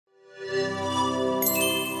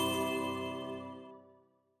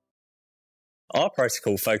Our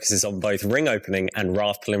protocol focuses on both ring opening and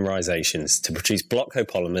raft polymerizations to produce block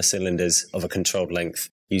copolymer cylinders of a controlled length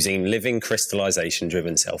using living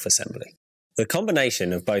crystallization-driven self-assembly. The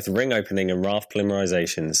combination of both ring opening and raft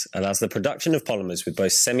polymerizations allows the production of polymers with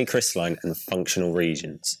both semi-crystalline and functional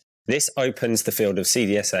regions. This opens the field of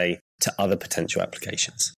CDSA to other potential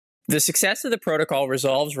applications. The success of the protocol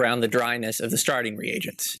revolves around the dryness of the starting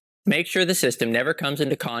reagents. Make sure the system never comes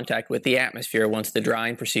into contact with the atmosphere once the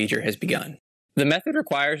drying procedure has begun. The method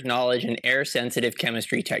requires knowledge in air-sensitive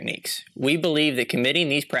chemistry techniques. We believe that committing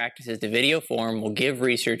these practices to video form will give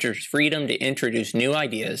researchers freedom to introduce new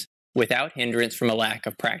ideas without hindrance from a lack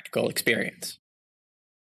of practical experience.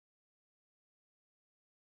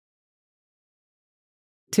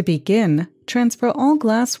 To begin, transfer all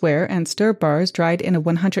glassware and stir bars dried in a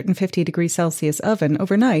 150 degrees Celsius oven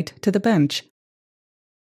overnight to the bench.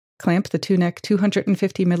 Clamp the 2-neck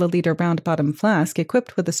 250 milliliter round bottom flask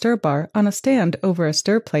equipped with a stir bar on a stand over a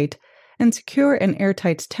stir plate and secure an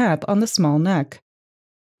airtight tap on the small neck.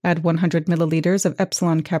 Add 100 milliliters of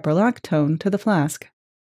ε-caprolactone to the flask.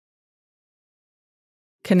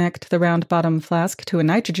 Connect the round bottom flask to a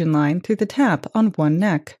nitrogen line through the tap on one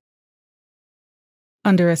neck.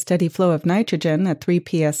 Under a steady flow of nitrogen at 3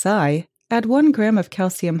 psi, add 1 gram of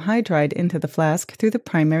calcium hydride into the flask through the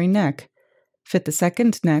primary neck. Fit the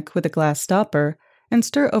second neck with a glass stopper and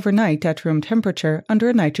stir overnight at room temperature under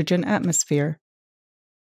a nitrogen atmosphere.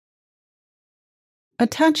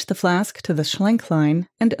 Attach the flask to the Schlenk line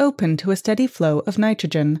and open to a steady flow of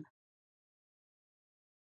nitrogen.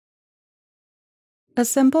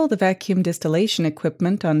 Assemble the vacuum distillation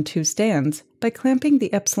equipment on 2 stands by clamping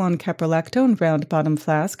the ε-caprolactone round bottom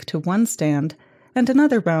flask to one stand and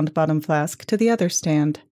another round bottom flask to the other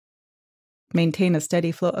stand. Maintain a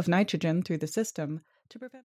steady flow of nitrogen through the system to prevent